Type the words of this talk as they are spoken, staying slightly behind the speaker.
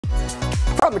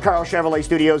From the Carl Chevrolet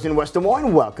Studios in West Des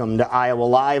Moines, welcome to Iowa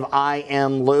Live. I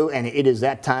am Lou, and it is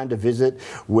that time to visit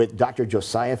with Dr.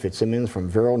 Josiah Fitzsimmons from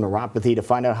Vero Neuropathy to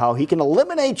find out how he can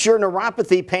eliminate your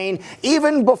neuropathy pain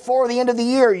even before the end of the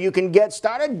year. You can get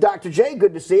started. Dr. J,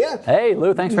 good to see you. Hey,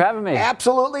 Lou, thanks for having me.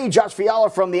 Absolutely. Josh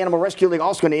Fiala from the Animal Rescue League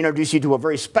also going to introduce you to a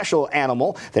very special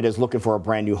animal that is looking for a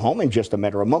brand new home in just a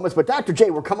matter of moments. But Dr.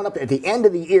 J, we're coming up at the end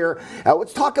of the year.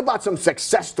 Let's talk about some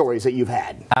success stories that you've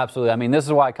had. Absolutely. I mean, this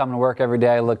is why I come to work every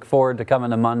day. I look forward to coming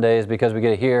to Mondays because we get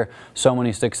to hear so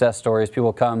many success stories.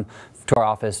 People come to our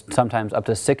office sometimes up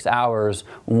to 6 hours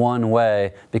one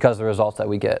way because of the results that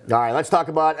we get. All right, let's talk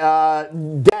about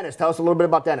Dennis. Tell us a little bit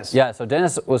about Dennis. Yeah, so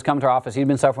Dennis was coming to our office. He'd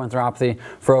been suffering with neuropathy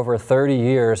for over 30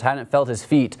 years, hadn't felt his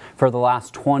feet for the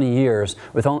last 20 years.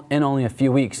 In only a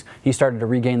few weeks, he started to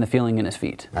regain the feeling in his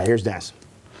feet. All right, here's Dennis.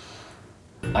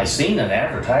 I seen an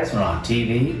advertisement on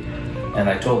TV, and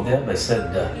I told Deb, I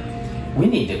said, we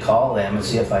need to call them and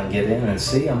see if I can get in and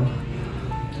see them.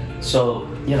 So,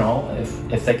 you know,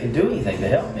 if they can do anything to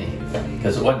help me,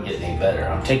 because it wasn't getting any better.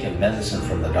 I'm taking medicine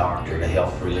from the doctor to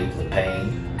help relieve the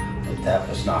pain, but that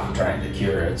was not trying to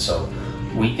cure it. So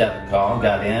we got a call,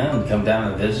 got in, and come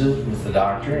down and visit with the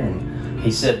doctor, and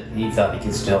he said he thought he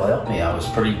could still help me. I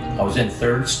was in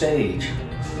third stage,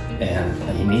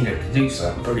 and he needed to do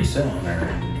something pretty soon,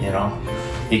 or, you know.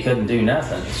 He couldn't do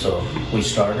nothing, so we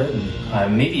started,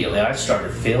 and immediately I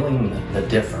started feeling the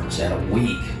difference in a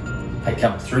week. I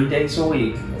come 3 days a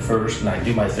week first, and I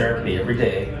do my therapy every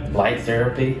day, light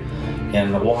therapy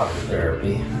and the water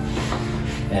therapy.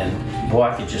 And boy,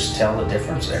 I could just tell the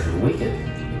difference every week.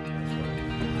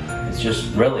 It's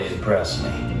just really impressed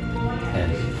me.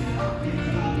 And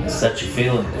it's such a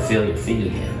feeling to feel your feet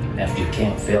again after you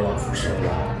can't feel them for so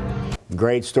long.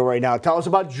 Great story. Now tell us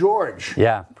about George.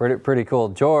 Yeah, pretty cool.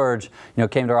 George,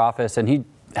 came to our office and he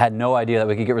had no idea that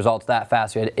we could get results that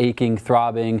fast. He had aching,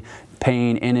 throbbing,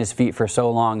 pain in his feet for so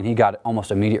long, and he got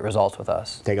almost immediate results with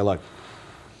us. Take a look.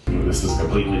 This is a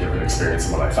completely different experience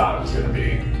than what I thought it was going to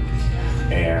be.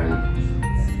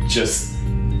 And just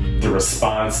the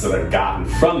response that I've gotten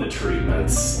from the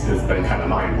treatments has been kind of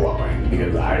mind-blowing,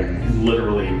 because I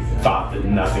literally thought that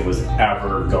nothing was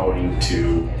ever going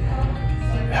to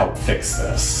help fix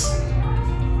this.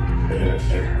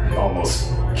 It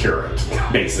almost cure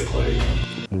it, basically.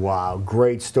 Wow,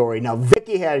 great story. Now,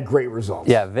 Vicky had great results.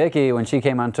 Yeah, Vicky, when she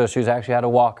came onto us, she actually had a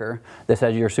walker. They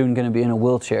said, you're soon going to be in a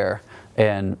wheelchair,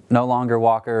 and no longer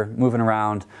walker, moving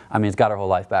around. I mean, it's got her whole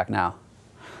life back now.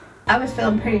 I was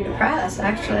feeling pretty depressed,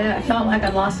 actually. I felt like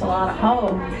I'd lost a lot of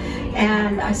hope.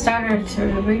 And I started to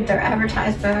read their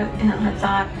advertisement, and I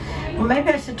thought, well, maybe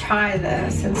I should try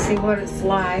this and see what it's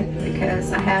like,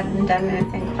 because I hadn't done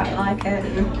anything quite like it.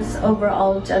 And just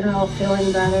overall general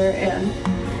feeling better and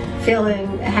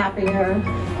feeling happier.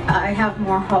 I have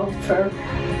more hope for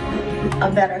a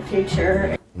better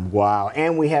future. Wow,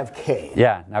 and we have Kay.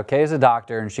 Yeah, now Kay is a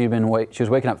doctor, and she was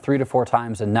waking up 3 to 4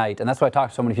 times a night, and that's what I talk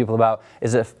to so many people about,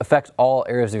 is it affects all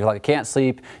areas of your life. You can't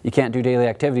sleep, you can't do daily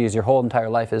activities, your whole entire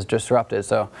life is disrupted,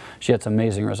 so she had some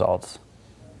amazing results.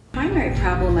 The primary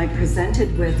problem I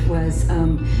presented with was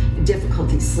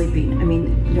difficulty sleeping. I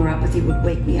mean, neuropathy would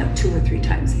wake me up 2 or 3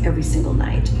 times every single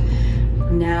night.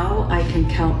 Now I can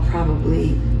count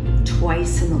probably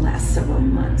twice in the last several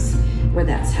months where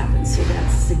that's happened, so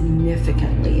that's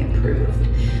significantly improved.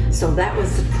 So that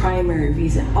was the primary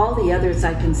reason. All the others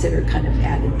I consider kind of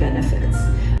added benefits.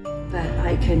 But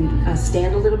I can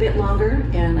stand a little bit longer,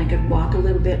 and I could walk a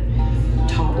little bit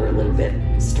taller, a little bit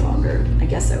stronger, I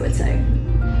guess I would say.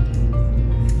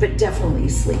 But definitely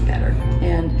sleep better.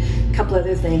 And a couple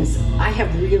other things, I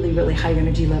have really high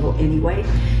energy level anyway,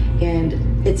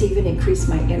 and it's even increased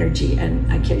my energy, and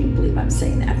I can't even believe I'm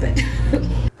saying that, but.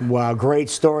 Wow, great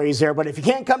stories there. But if you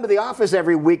can't come to the office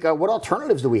every week, what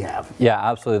alternatives do we have? Yeah,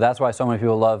 absolutely. That's why so many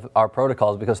people love our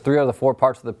protocols, because 3 out of the 4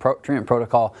 parts of the treatment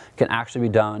protocol can actually be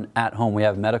done at home. We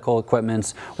have medical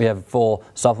equipments, we have full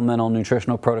supplemental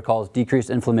nutritional protocols,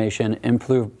 decrease inflammation,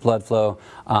 improve blood flow,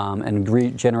 and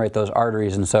regenerate those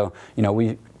arteries. And so,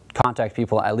 we contact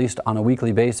people at least on a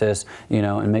weekly basis,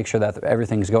 and make sure that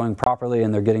everything's going properly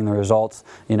and they're getting the results,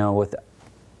 with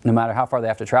no matter how far they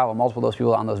have to travel. Multiple of those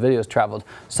people on those videos traveled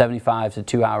 75 to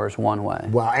 2 hours one way.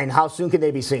 Wow, and how soon can they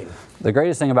be seen? The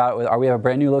greatest thing about it is we have a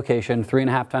brand new location,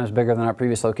 3.5 times bigger than our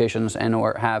previous locations, and we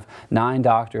have 9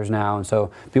 doctors now, and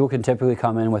so people can typically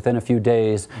come in within a few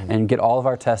days and get all of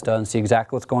our tests done, see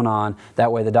exactly what's going on.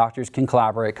 That way the doctors can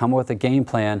collaborate, come up with a game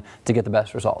plan to get the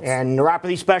best results. And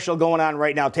neuropathy special going on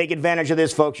right now. Take advantage of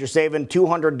this, folks. You're saving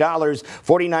 $200.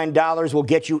 $49 will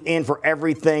get you in for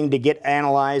everything to get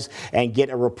analyzed and get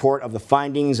a report. report of the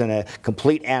findings and a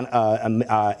complete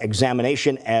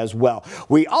examination as well.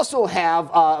 We also have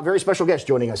a very special guest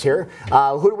joining us here.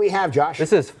 Who do we have, Josh?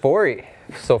 This is Fori.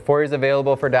 So Fori is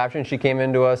available for adoption. She came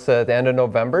into us at the end of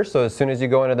November. So as soon as you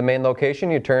go into the main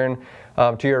location, you turn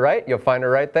to your right, you'll find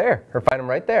her right there, or find him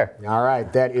right there. All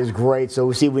right, that is great. So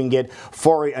we'll see if we can get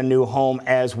Fori a new home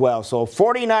as well. So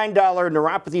 $49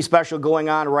 neuropathy special going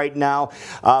on right now.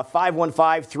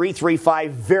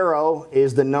 515-335-VERO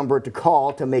is the number to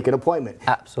call to make an appointment.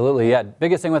 Absolutely, yeah.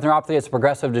 Biggest thing with neuropathy, it's a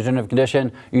progressive degenerative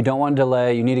condition. You don't want to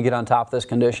delay. You need to get on top of this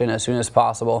condition as soon as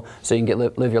possible so you can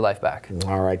live your life back.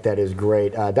 All right, that is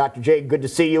great. Dr. J, good to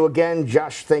see you again.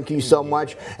 Josh, thank you so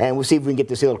much. And we'll see if we can get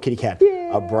this little kitty cat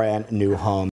a brand new home.